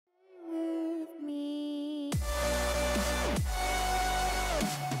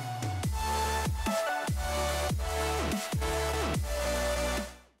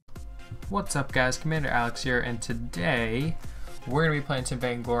What's up guys, Commander Alex here, and today we're going to be playing some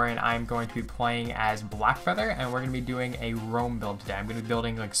Vainglory, and I'm going to be playing as Blackfeather, and we're going to be doing a roam build today. I'm going to be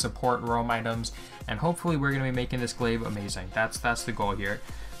building like support roam items, and hopefully we're going to be making this glaive amazing. That's the goal here.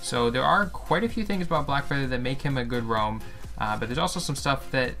 So there are quite a few things about Blackfeather that make him a good roam, but there's also some stuff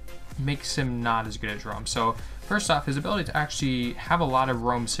that makes him not as good as roam. So first off, his ability to actually have a lot of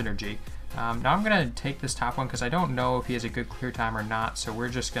roam synergy. Now I'm going to take this top one because I don't know if he has a good clear time or not, so we're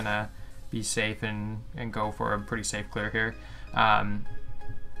just going to be safe and go for a pretty safe clear here.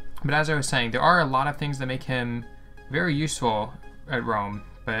 But as I was saying, there are a lot of things that make him very useful at roam,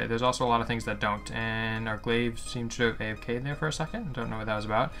 but there's also a lot of things that don't, and our glaive seemed to have AFK'd there for a second. Don't know what that was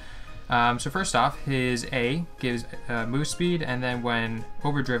about. So first off, his A gives move speed, and then when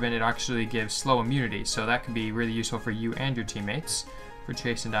overdriven it actually gives slow immunity, so that can be really useful for you and your teammates for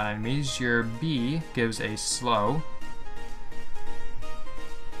chasing down enemies. Your B gives a slow.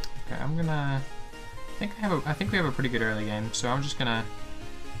 Okay, I'm gonna. I think we have a pretty good early game, so I'm just gonna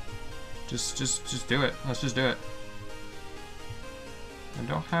just do it. Let's just do it. I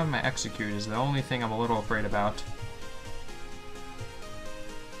don't have my execute is the only thing I'm a little afraid about.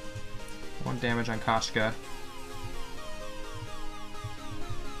 1 damage on Koshka.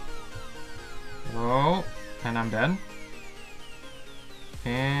 Oh, and I'm dead.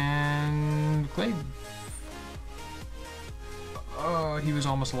 And glaive. Oh, he was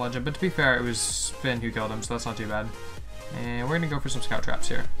almost a legend, but to be fair, it was Finn who killed him, so that's not too bad. And we're gonna go for some scout traps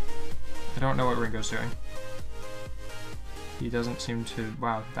here. I don't know what Ringo's doing. He doesn't seem to.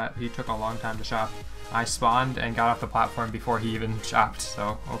 Wow, he took a long time to shop. I spawned and got off the platform before he even shopped,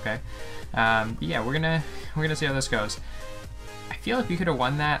 so okay. Yeah, we're gonna see how this goes. I feel like we could have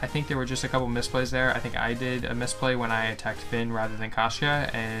won that. I think there were just a couple misplays there. I think I did a misplay when I attacked Finn rather than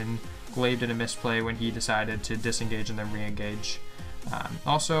Koshka, and Glaive did a misplay when he decided to disengage and then re-engage.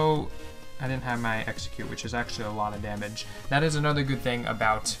 Also, I didn't have my execute, which is actually a lot of damage. That is another good thing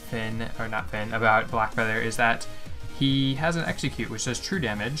about Finn, or not Finn, about Blackfeather, is that he has an execute which does true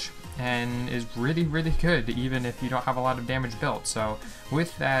damage and is really, really good even if you don't have a lot of damage built. So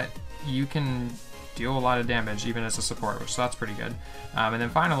with that, you can deal a lot of damage even as a support, so that's pretty good. And then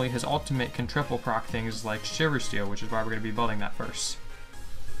finally, his ultimate can triple proc things like Shiver Steel, which is why we're going to be building that first.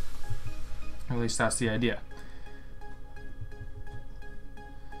 At least that's the idea.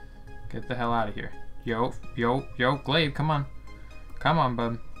 Get the hell out of here. Yo, Glaive, come on. Come on,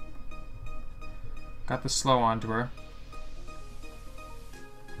 bub. Got the slow onto her.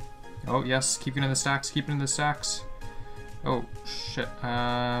 Oh, yes, keep it in the stacks, keep it in the stacks. Oh, shit.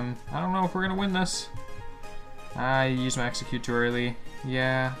 I don't know if we're gonna win this. I used my execute too early.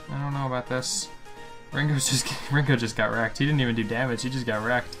 Yeah, I don't know about this. Ringo just got wrecked. He didn't even do damage, he just got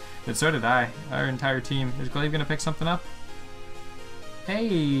wrecked. But so did I. Our entire team. Is Glaive gonna pick something up?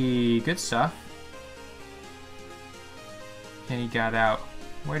 Hey, good stuff. And he got out.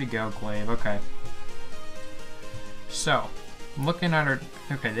 Where'd he go, Glaive? Okay. So, looking at our...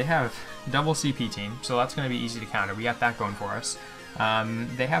 Okay, they have double CP team, so that's going to be easy to counter. We got that going for us.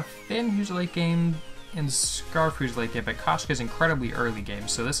 They have Finn, who's late game, and Scarf, who's late game, but Koshka's incredibly early game,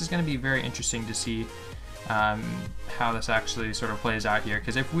 so this is going to be very interesting to see how this actually sort of plays out here,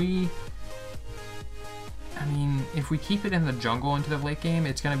 because if we keep it in the jungle into the late game,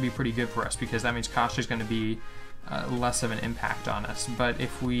 it's going to be pretty good for us, because that means Koshka's going to be less of an impact on us. But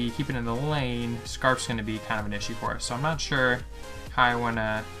if we keep it in the lane, Scarf's going to be kind of an issue for us. So I'm not sure how I want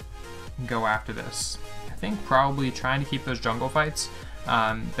to go after this. I think probably trying to keep those jungle fights,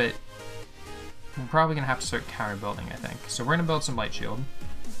 but we're probably going to have to start counter building, I think. So we're going to build some light shield,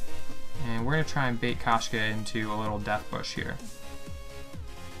 and we're going to try and bait Koshka into a little death bush here.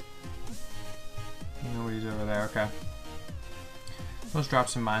 Nobody's over there, okay. Let's drop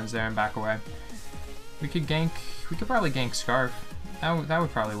some mines there and back away. We could probably gank Scarf. That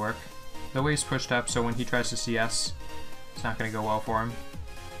would probably work. The way he's pushed up, so when he tries to CS, it's not going to go well for him.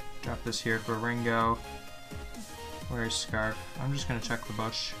 Drop this here for Ringo. Where's Scarf? I'm just going to check the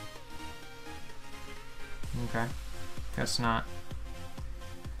bush. Okay. Guess not.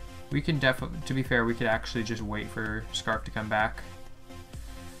 We can definitely, to be fair, we could actually just wait for Scarf to come back.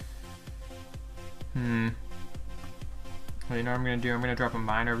 Well, you know what I'm going to do? I'm going to drop a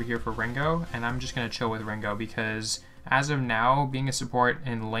mine over here for Ringo, and I'm just going to chill with Ringo, because as of now, being a support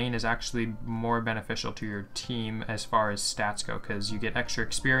in lane is actually more beneficial to your team as far as stats go, because you get extra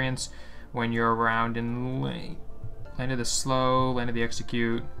experience when you're around in lane. Landed the slow, landed the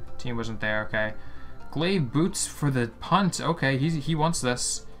execute, team wasn't there, okay. Glaive boots for the punt, okay, he wants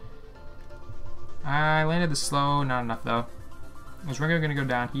this. I landed the slow, not enough though. Is Ringo going to go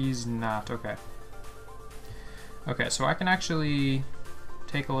down? He's not, okay. Okay, so I can actually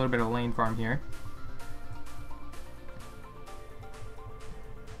take a little bit of lane farm here.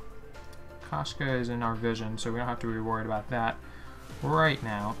 Koshka is in our vision, so we don't have to be worried about that right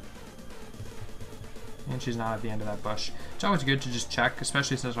now. And she's not at the end of that bush. It's always good to just check,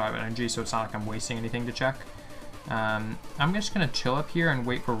 especially since I have energy, so it's not like I'm wasting anything to check. I'm just going to chill up here and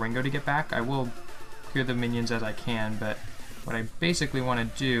wait for Ringo to get back. I will clear the minions as I can, but what I basically want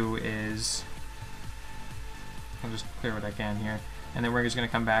to do is... I'll just clear what I can here. And then Ringo's going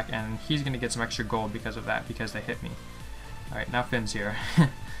to come back, and he's going to get some extra gold because of that, because they hit me. Alright, now Finn's here.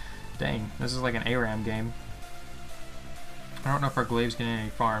 Dang, this is like an ARAM game. I don't know if our Glaive's getting any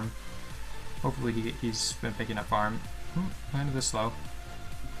farm. Hopefully he's been picking up farm. Landed this slow.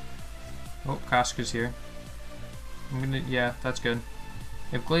 Oh, Koshka's here. Yeah, that's good.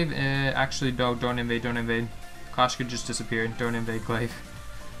 If Glaive actually don't invade. Koshka just disappeared. Don't invade Glaive.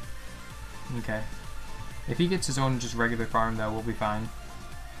 Okay. If he gets his own just regular farm though, we'll be fine.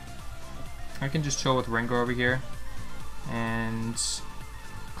 I can just chill with Ringo over here and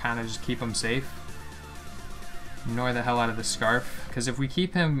kind of just keep him safe. Annoy the hell out of the Scarf, because if we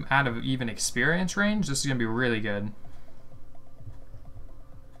keep him out of even experience range, this is going to be really good.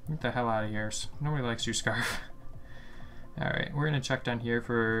 Get the hell out of here. Nobody likes you, Scarf. Alright, we're going to check down here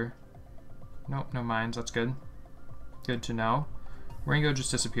for... Nope, no mines, that's good. Good to know. Ringo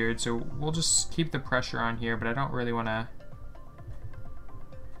just disappeared, so we'll just keep the pressure on here, but I don't really want to...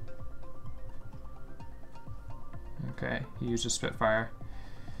 Okay, he used a Spitfire.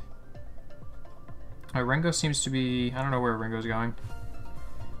 Ringo seems to be... I don't know where Ringo's going.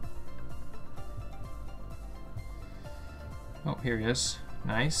 Oh, here he is.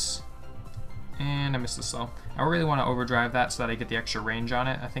 Nice. And I missed the slow. I really want to overdrive that so that I get the extra range on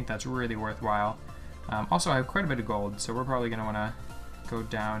it. I think that's really worthwhile. Also, I have quite a bit of gold, so we're probably going to want to go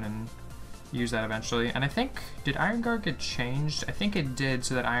down and use that eventually. And I think... Did Iron Guard get changed? I think it did,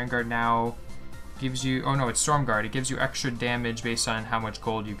 so that Iron Guard now... gives you, oh no, it's Storm Guard. It gives you extra damage based on how much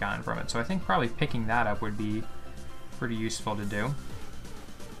gold you've gotten from it. So I think probably picking that up would be pretty useful to do.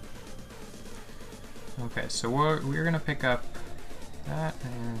 Okay, so we're gonna pick up that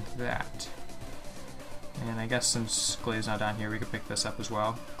and that. And I guess since Glaive's not down here, we could pick this up as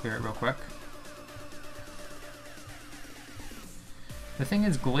well. Clear it real quick. The thing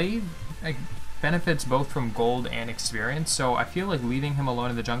is, Glaive benefits both from gold and experience, so I feel like leaving him alone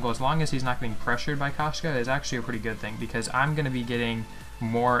in the jungle, as long as he's not getting pressured by Koshka, is actually a pretty good thing, because I'm going to be getting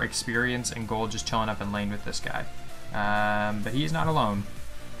more experience and gold just chilling up in lane with this guy. But he's not alone.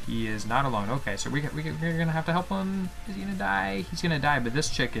 He is not alone. Okay, so we're going to have to help him. Is he going to die? He's going to die, but this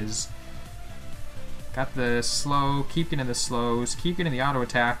chick is... Got the slow, keep getting the slows, keep getting the auto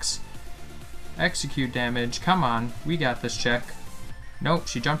attacks. Execute damage. Come on, we got this chick. Nope,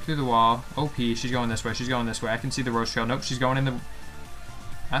 she jumped through the wall. OP, she's going this way, she's going this way. I can see the rose trail. Nope, she's going in the...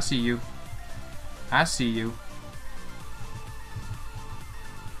 I see you. I see you.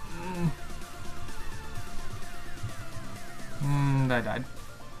 I died.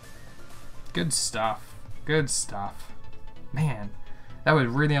 Good stuff. Good stuff. Man, that was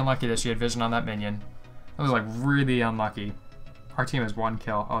really unlucky that she had vision on that minion. That was like really unlucky. Our team has 1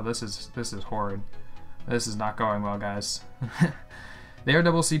 kill. Oh, this is horrid. This is not going well, guys. They are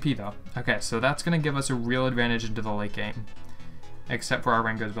double CP though. Okay, so that's going to give us a real advantage into the late game. Except for our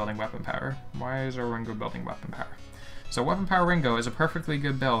Ringo's building weapon power. Why is our Ringo building weapon power? So weapon power Ringo is a perfectly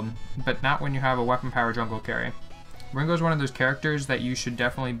good build, but not when you have a weapon power jungle carry. Ringo is one of those characters that you should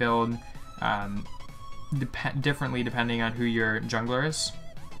definitely build differently depending on who your jungler is.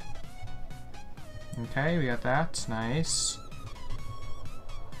 Okay, we got that. Nice.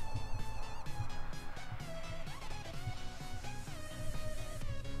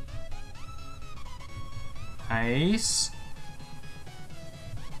 Nice.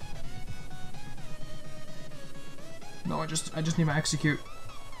 No, I just need my execute.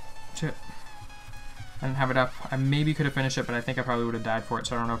 Shit. I didn't have it up. I maybe could have finished it, but I think I probably would have died for it,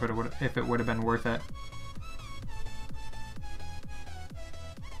 so I don't know if it would have been worth it.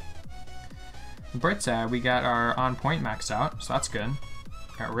 Bright side, we got our on point maxed out, so that's good.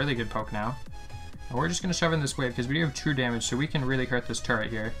 Got a really good poke now. And we're just gonna shove in this wave because we do have true damage, so we can really hurt this turret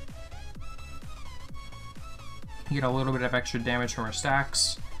here. Get a little bit of extra damage from our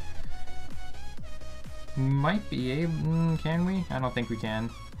stacks. Might be able... can we? I don't think we can.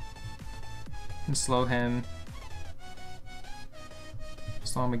 Can slow him.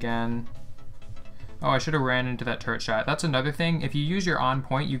 Slow him again. Oh, I should have ran into that turret shot. That's another thing. If you use your on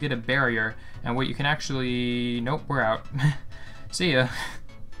point, you get a barrier. And what you can actually... Nope, we're out. See ya.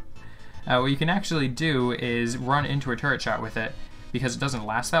 What you can actually do is run into a turret shot with it, because it doesn't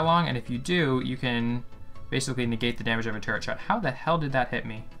last that long. And if you do, you can... basically negate the damage of a turret shot. How the hell did that hit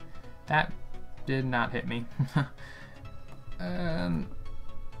me? That did not hit me. Don't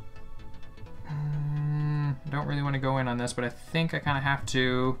really want to go in on this, but I think I kind of have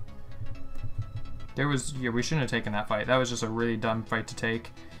to. Yeah, we shouldn't have taken that fight. That was just a really dumb fight to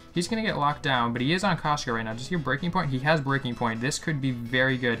take. He's going to get locked down, but he is on Koshka right now. Does he have breaking point? He has breaking point. This could be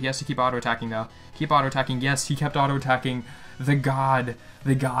very good. He has to keep auto-attacking, though. Keep auto-attacking. Yes, he kept auto-attacking. The god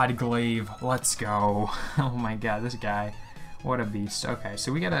Glaive. Let's go. Oh my god, this guy. What a beast. Okay,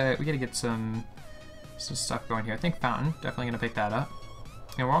 so we gotta get some stuff going here. I think Fountain. Definitely going to pick that up.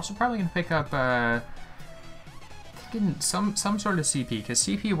 And we're also probably going to pick up some sort of CP, because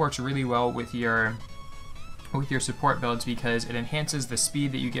CP works really well with your support builds because it enhances the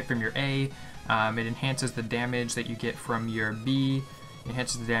speed that you get from your A, it enhances the damage that you get from your B, it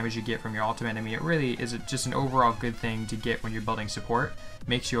enhances the damage you get from your ultimate. I mean, it really is just an overall good thing to get when you're building support.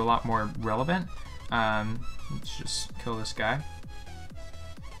 Makes you a lot more relevant. Let's just kill this guy.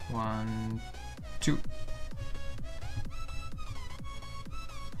 1, 2.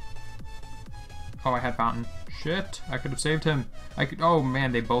 Oh, I had Fountain. Shit, I could have saved him. Oh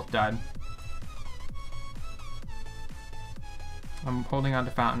man, they both died. I'm holding on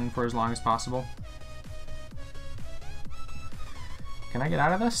to Fountain for as long as possible. Can I get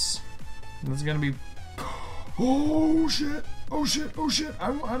out of this? This is gonna be. Oh shit! Oh shit! Oh shit! I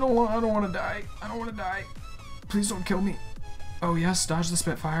don't want to die. I don't want to die. Please don't kill me. Oh yes, dodge the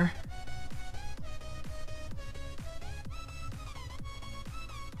Spitfire.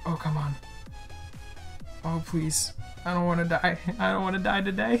 Oh come on. Oh please. I don't want to die. I don't want to die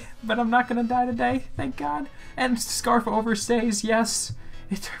today, but I'm not gonna die today. Thank God. And Scarf overstays. Yes,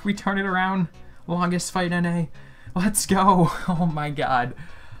 we turn it around. Longest fight NA. Let's go. Oh my God.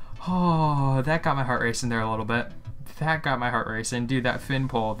 Oh, that got my heart racing there a little bit. That got my heart racing. Dude, that fin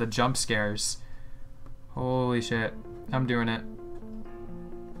pull, the jump scares. Holy shit. I'm doing it.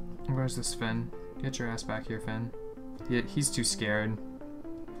 Where's this Finn? Get your ass back here, Finn. He's too scared.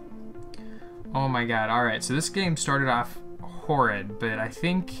 Oh my God. Alright, so this game started off horrid, but I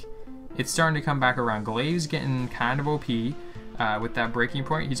think it's starting to come back around. Glaive's getting kind of OP with that breaking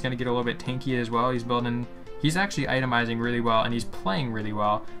point. He's going to get a little bit tanky as well. He's actually itemizing really well, and he's playing really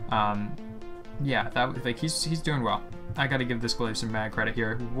well. Yeah, he's doing well. I got to give this Glaive some mad credit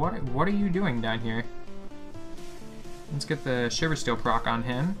here. What are you doing down here? Let's get the Shiver Steel proc on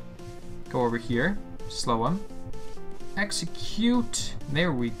him. Go over here. Slow him. Execute.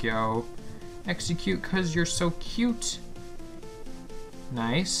 There we go. Execute because you're so cute.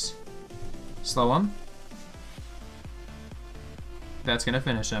 Nice. Slow him. That's going to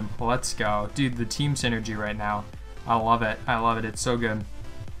finish him. Let's go. Dude, the team synergy right now. I love it. I love it. It's so good.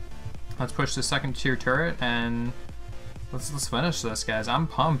 Let's push the second tier turret and let's finish this, guys. I'm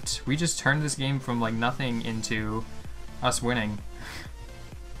pumped. We just turned this game from like nothing into us winning.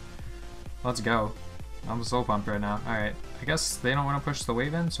 Let's go. I'm so pumped right now. Alright. I guess they don't want to push the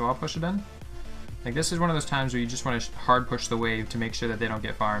wave in, so I'll push it in. Like, this is one of those times where you just want to hard push the wave to make sure that they don't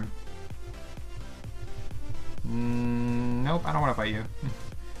get farmed. Nope, I don't want to fight you.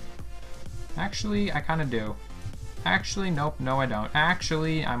 Actually, I kind of do. Actually, nope, no I don't.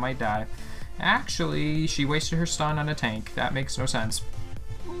 Actually, I might die. Actually, she wasted her stun on a tank. That makes no sense.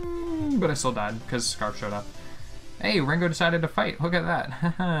 But I still died because Scarf showed up. Hey, Ringo decided to fight. Look at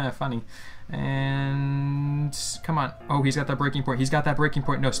that. Funny. And come on. Oh, he's got that breaking point. He's got that breaking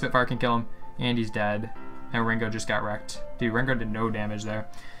point. No, Spitfire can kill him. And he's dead. And Ringo just got wrecked. Dude, Ringo did no damage there.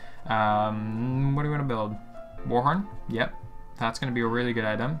 What do we want to build? Warhorn? Yep. That's going to be a really good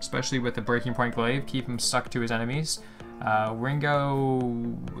item, especially with the breaking point glaive. Keep him stuck to his enemies.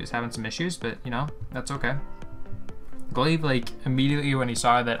 Ringo is having some issues, but, you know, that's okay. Glaive, like, immediately when he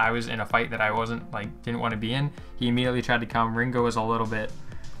saw that I was in a fight that I wasn't, like, didn't want to be in, he immediately tried to come. Ringo was a little bit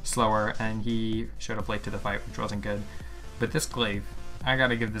slower, and he showed up late to the fight, which wasn't good. But this glaive, I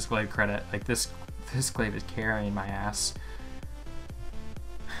gotta give this glaive credit. Like, this glaive is carrying my ass.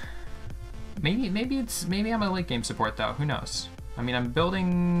 Maybe I'm a late game support though. Who knows? I mean, I'm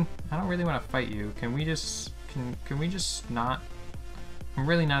building. I don't really want to fight you. Can we just not? I'm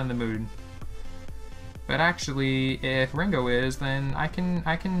really not in the mood. But actually, if Ringo is, then I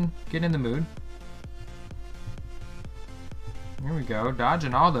can get in the mood. Here we go,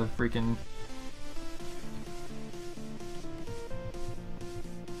 dodging all the freaking.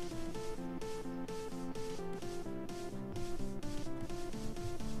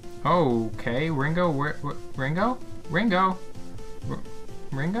 Okay, Ringo, Ringo? Ringo?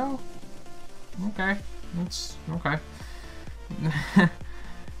 Ringo? Okay, it's okay.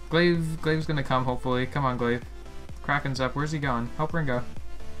 Glaive's gonna come, hopefully. Come on, Glaive. Kraken's up. Where's he going? Help Ringo.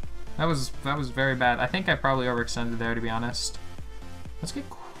 That was very bad. I think I probably overextended there, to be honest. Let's get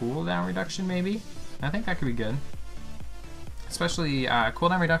cooldown reduction, maybe? I think that could be good. Especially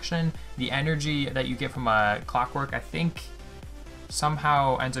cooldown reduction, the energy that you get from clockwork, I think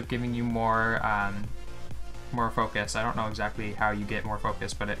somehow ends up giving you more more focus. I don't know exactly how you get more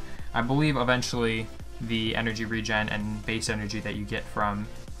focus, but I believe eventually the energy regen and base energy that you get from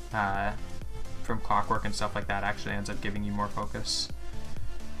clockwork and stuff like that actually ends up giving you more focus.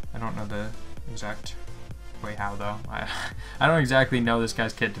 I don't know the exact way how though. I don't exactly know this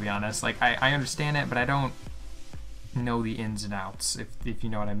guy's kit, to be honest. Like I understand it, but I don't know the ins and outs, if you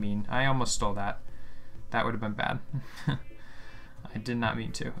know what I mean. I almost stole that. That would have been bad. I did not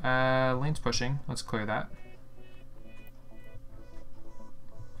mean to. Lane's pushing. Let's clear that.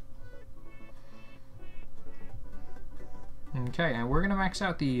 Okay, and we're gonna max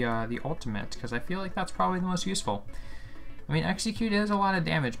out the ultimate because I feel like that's probably the most useful. I mean, execute is a lot of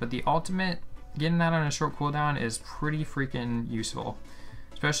damage, but the ultimate, getting that on a short cooldown is pretty freaking useful.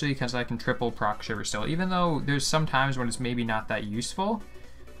 Especially because I can triple proc Shiver Still. Even though there's some times when it's maybe not that useful,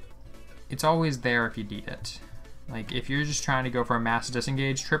 it's always there if you need it. Like if you're just trying to go for a mass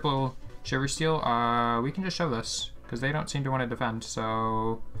disengage, triple Shiver Steel, we can just show this because they don't seem to want to defend.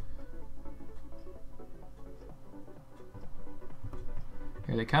 So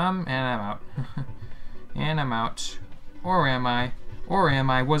here they come, and I'm out. And I'm out. Or am I? Or am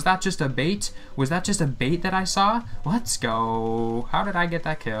I? Was that just a bait? Was that just a bait that I saw? Let's go. How did I get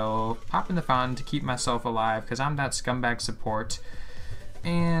that kill? Pop in the fountain to keep myself alive because I'm that scumbag support.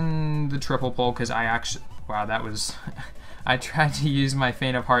 And the triple pull because I actually... Wow, that was... I tried to use my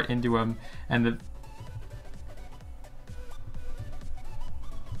Faint of Heart into him and the...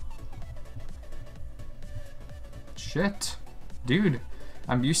 Shit. Dude.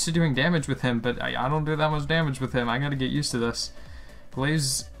 I'm used to doing damage with him, but I don't do that much damage with him. I gotta get used to this.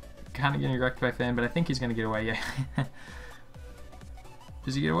 Blaze kind of getting wrecked by Finn, but I think he's gonna get away. Yeah.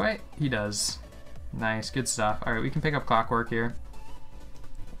 Does he get away? He does. Nice, good stuff. All right, we can pick up Clockwork here.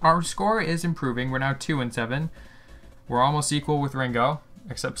 Our score is improving. We're now 2-7. We're almost equal with Ringo,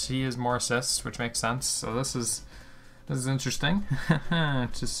 except he has more assists, which makes sense. So this is interesting, to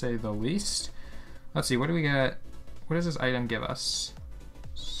say the least. Let's see, what do we got? What does this item give us?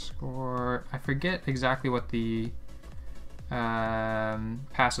 Score. I forget exactly what the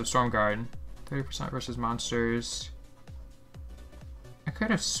passive Storm Guard. 30% versus monsters. I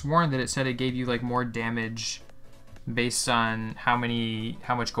could have sworn that it said it gave you like more damage based on how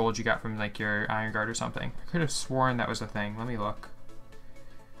much gold you got from like your Iron Guard or something. I could have sworn that was a thing. Let me look.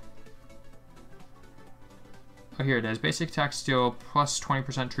 Oh, here it is. Basic attack steal plus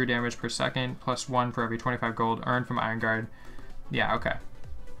 20% true damage per second, plus 1 for every 25 gold earned from Iron Guard. Yeah, okay.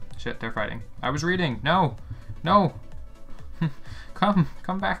 Shit, they're fighting. I was reading. No! No! Come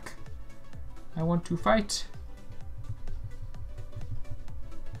back. I want to fight.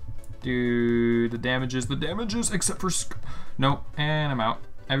 Dude, the damages, except for... Nope, and I'm out.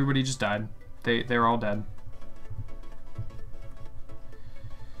 Everybody just died. They're all dead.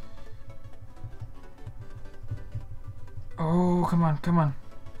 Oh, come on, come on.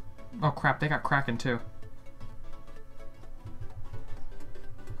 Oh crap, they got Kraken too.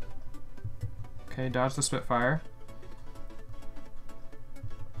 Okay, dodge the Spitfire.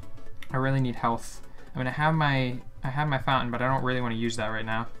 I really need health. I mean, I have my fountain, but I don't really want to use that right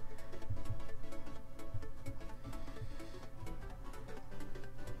now.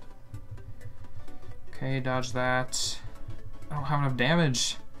 Okay, dodge that. I don't have enough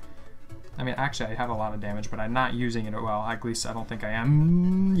damage. I mean, actually, I have a lot of damage, but I'm not using it well. At least I don't think I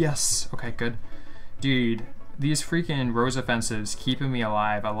am. Yes. Okay, good. Dude, these freaking Rose offensives keeping me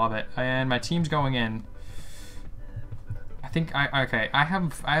alive. I love it. And my team's going in. I think I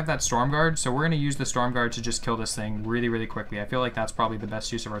have that Storm Guard, so we're gonna use the Storm Guard to just kill this thing really, really quickly. I feel like that's probably the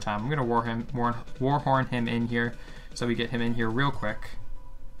best use of our time. I'm gonna Warhorn him in here, so we get him in here real quick.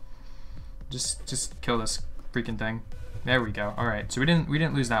 Just kill this freaking thing. There we go. All right, so we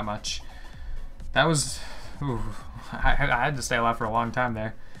didn't lose that much. That was, ooh, I had to stay alive for a long time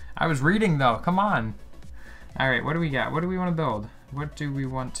there. I was reading though. Come on. All right, what do we got? What do we want to build? What do we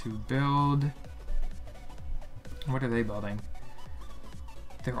want to build? What are they building?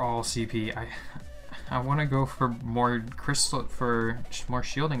 They're all CP. I want to go for more crystal, for more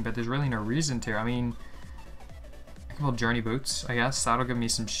shielding, but there's really no reason to. I mean, I can build Journey Boots, I guess. That'll give me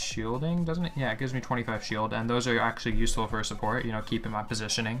some shielding, doesn't it? Yeah, it gives me 25 shield, and those are actually useful for support, you know, keeping my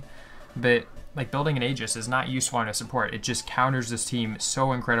positioning. But, like, building an Aegis is not useful in a support. It just counters this team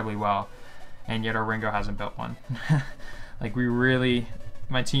so incredibly well, and yet our Ringo hasn't built one. Like, we really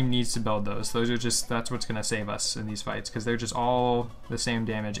my team needs to build those. Those are just, that's what's gonna save us in these fights, because they're just all the same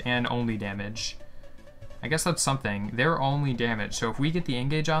damage and only damage. I guess that's something. They're only damage, so if we get the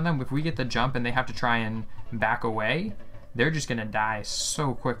engage on them, if we get the jump and they have to try and back away, they're just gonna die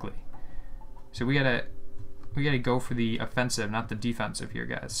so quickly. So we gotta go for the offensive, not the defensive here,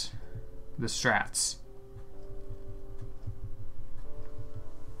 guys. The strats.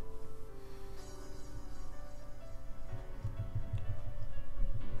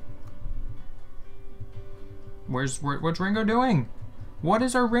 What's Ringo doing? What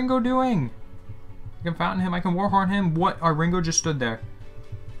is our Ringo doing? I can fountain him, I can warhorn him. What? Our Ringo just stood there.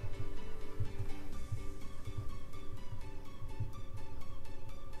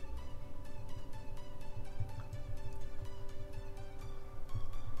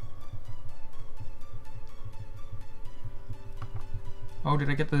 Oh, did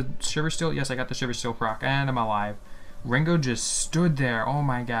I get the Shiver Steel? Yes, I got the Shiver Steel proc, and I'm alive. Ringo just stood there. Oh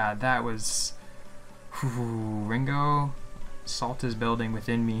my god, that was... Whew, Ringo, salt is building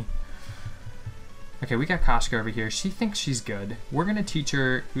within me. Okay, we got Koska over here. She thinks she's good. We're gonna teach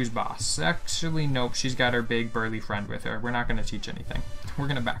her who's boss. Actually, nope, she's got her big burly friend with her. We're not gonna teach anything. We're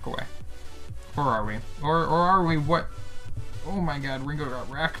gonna back away. Or are we? Or are we? What? Oh my god, Ringo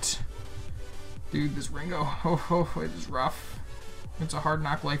got wrecked. Dude, this Ringo, oh, it is rough. It's a hard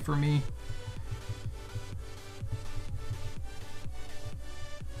knock life for me.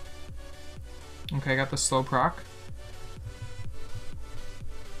 Okay, I got the slow proc.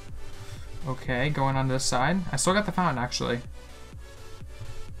 Okay, going on this side. I still got the fountain, actually.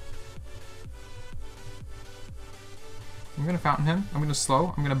 I'm gonna fountain him. I'm gonna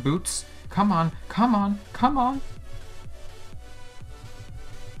slow. I'm gonna boots. Come on, come on, come on.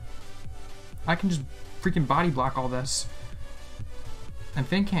 I can just freaking body block all this. And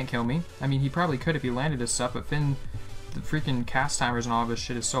Finn can't kill me. I mean, he probably could if he landed his stuff, but Finn, the freaking cast timers and all of this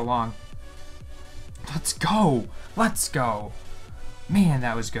shit is so long. Let's go! Let's go! Man,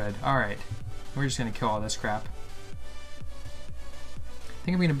 that was good. Alright. We're just gonna kill all this crap. I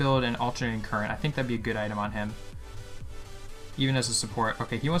think I'm gonna build an alternating current. I think that'd be a good item on him. Even as a support.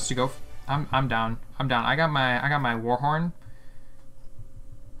 Okay, he wants to go. I'm down. I'm down. I got my Warhorn.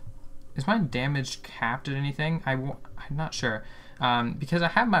 Is my damage capped at anything? I'm not sure. Because I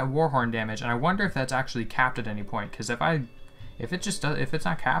have my Warhorn damage, and I wonder if that's actually capped at any point. Because if it's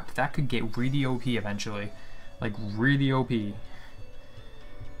not capped, that could get really OP eventually. Like, really OP.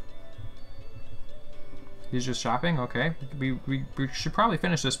 He's just shopping? Okay. We should probably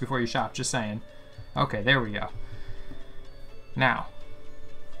finish this before you shop, just saying. Okay, there we go. Now,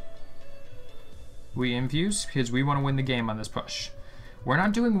 we infuse because we want to win the game on this push. We're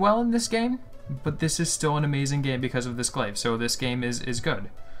not doing well in this game, but this is still an amazing game because of this glaive, so this game is good.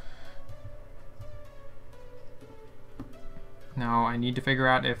 Now, I need to figure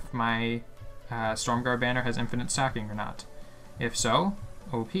out if my Stormguard banner has infinite stacking or not. If so,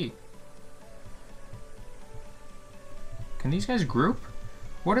 OP. Can these guys group?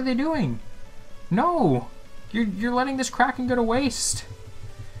 What are they doing? No! You're letting this Kraken go to waste!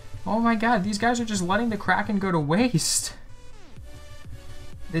 Oh my god, these guys are just letting the Kraken go to waste!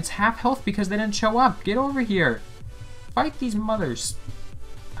 It's half health because they didn't show up! Get over here! Fight these mothers!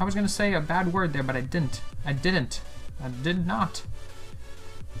 I was gonna say a bad word there, but I didn't. I did not.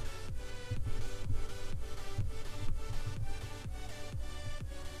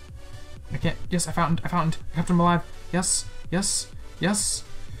 I can't. Yes, I found. I kept him alive. Yes, yes, yes.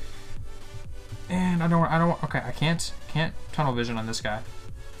 And I don't. Okay, I can't tunnel vision on this guy.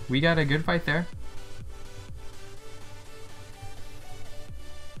 We got a good fight there.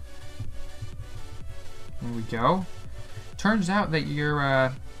 There we go. Turns out that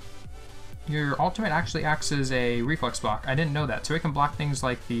your ultimate actually acts as a reflex block. I didn't know that, so it can block things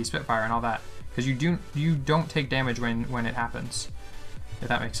like the Spitfire and all that. Because you don't take damage when it happens, if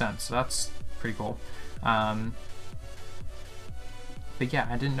that makes sense. So that's pretty cool. But yeah,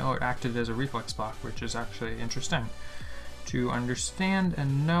 I didn't know it acted as a reflex block, which is actually interesting to understand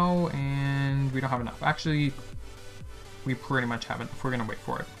and know. And we don't have enough. Actually, we pretty much have enough. We're gonna wait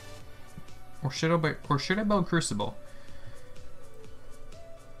for it. Or should I build Crucible?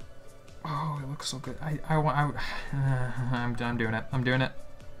 Oh, it looks so good. I'm doing it. I'm doing it.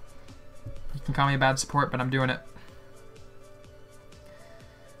 You can call me a bad support, but I'm doing it.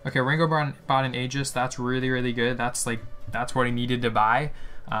 Okay, Ringo bought an Aegis. That's really, really good. That's what he needed to buy.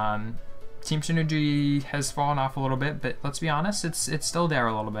 Team Synergy has fallen off a little bit, but let's be honest, it's still there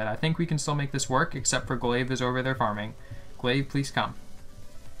a little bit. I think we can still make this work, except for Glaive is over there farming. Glaive, please come.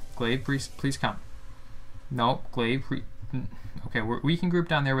 Glaive, please come. Nope, Glaive, okay, we can group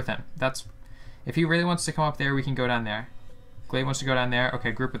down there with him. If he really wants to come up there, we can go down there. Glaive wants to go down there.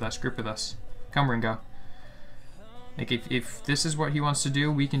 Okay, group with us, group with us. Come, Ringo. Like, if this is what he wants to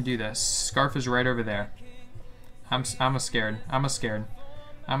do, we can do this. Scarf is right over there. I'm scared. I'm scared.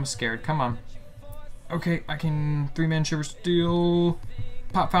 I'm scared. Come on. Okay, I can 3-man Shiver Steel.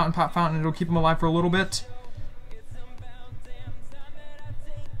 Pop fountain. It'll keep him alive for a little bit.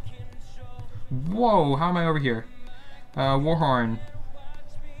 Whoa, how am I over here? Warhorn.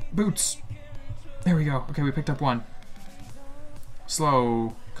 Boots. There we go. Okay, we picked up one.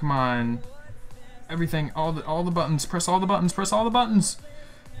 Slow. Come on. Everything. All the buttons. Press all the buttons. Press all the buttons.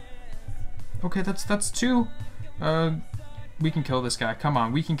 Okay, that's 2. We can kill this guy. Come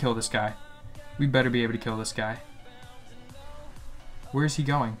on, we can kill this guy. We better be able to kill this guy. Where's he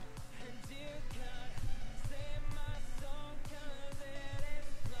going?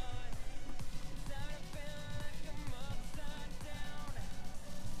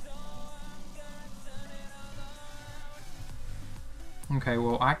 Okay,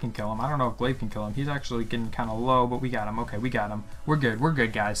 well, I can kill him. I don't know if Glaive can kill him. He's actually getting kind of low, but we got him. Okay, we got him. We're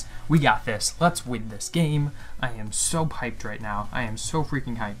good, guys. We got this. Let's win this game. I am so hyped right now. I am so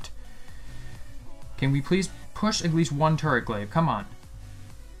freaking hyped. Can we please push at least one turret, Glaive? Come on.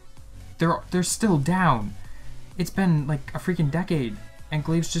 They're still down. It's been like a freaking decade, and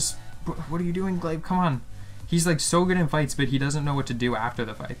Glaive's just... What are you doing, Glaive? Come on. He's like so good in fights, but he doesn't know what to do after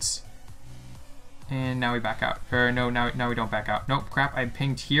the fights. And now we back out. Or no, now we don't back out. Nope, crap, I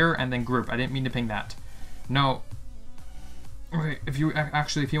pinged here and then group. I didn't mean to ping that. No. Okay, if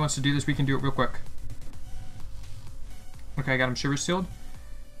he wants to do this, we can do it real quick. Okay, I got him Shiver Steeled.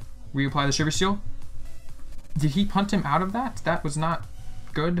 Reapply the Shiver Steel. Did he punt him out of that? That was not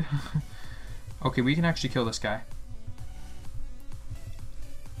good. Okay, we can actually kill this guy.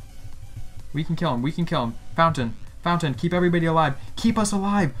 We can kill him. We can kill him. Fountain. Fountain, keep everybody alive. Keep us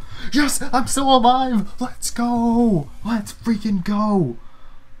alive. Yes, I'm still alive. Let's go. Let's freaking go.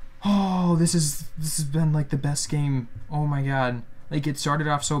 Oh, this has been like the best game. Oh my god. Like, it started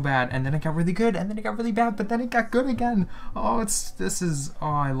off so bad, and then it got really good, and then it got really bad, but then it got good again. Oh,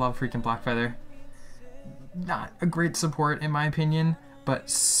 I love freaking Blackfeather. Not a great support in my opinion,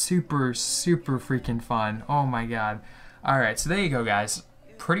 but super, super freaking fun. Oh my god. Alright, so there you go, guys.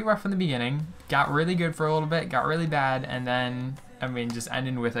 Pretty rough in the beginning, got really good for a little bit, got really bad, and then, I mean, just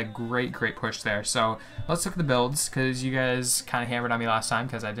ending with a great push there. So let's look at the builds, because you guys kind of hammered on me last time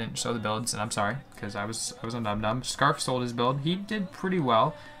because I didn't show the builds, and I'm sorry, because I was a dum-dum. Scarf sold his build. He did pretty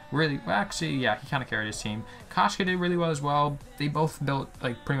well. Really, well, actually, yeah, he kind of carried his team. Koshka did really well as well. They both built,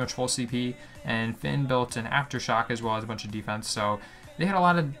 like, pretty much full CP, and Finn built an Aftershock as well as a bunch of defense, so they had a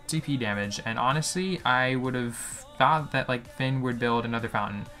lot of CP damage, and honestly, I would have thought that like Finn would build another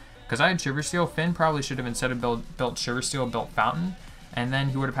fountain, because I had Shiver Steel. Finn probably should have, instead of built Shiver Steel, built fountain, and then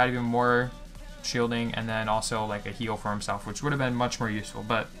he would have had even more shielding and then also like a heal for himself, which would have been much more useful,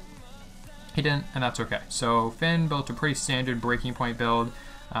 but he didn't, and that's okay. So Finn built a pretty standard breaking point build,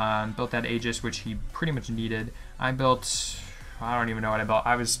 built that Aegis, which he pretty much needed. I don't even know what I built.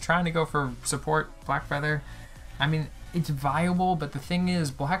 I was trying to go for support Blackfeather. I mean, it's viable, but the thing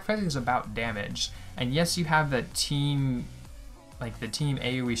is, Blackfeather is about damage. And yes, you have that team, like the team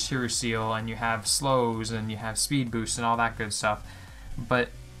AoE Shiver Steel, and you have slows, and you have speed boost, and all that good stuff. But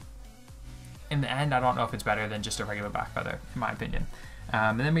in the end, I don't know if it's better than just a regular Blackfeather, in my opinion.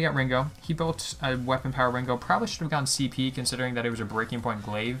 And then we got Ringo. He built a weapon power Ringo. Probably should have gone CP, considering that it was a breaking point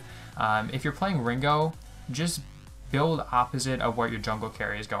glaive. If you're playing Ringo, just build opposite of what your jungle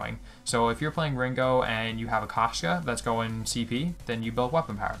carry is going. So if you're playing Ringo and you have a Koshka that's going CP, then you build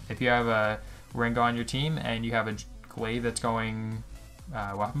weapon power. If you have a Ringo on your team and you have a glaive that's going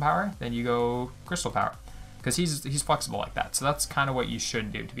weapon power, then you go crystal power, because he's flexible like that. So that's kind of what you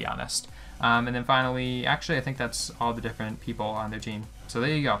should do, to be honest. And then finally, actually, I think that's all the different people on their team. So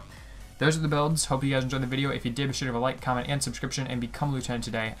there you go. Those are the builds. Hope you guys enjoyed the video. If you did, be sure to leave a like, comment, and subscription, and become a lieutenant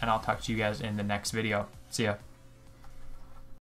today. And I'll talk to you guys in the next video. See ya.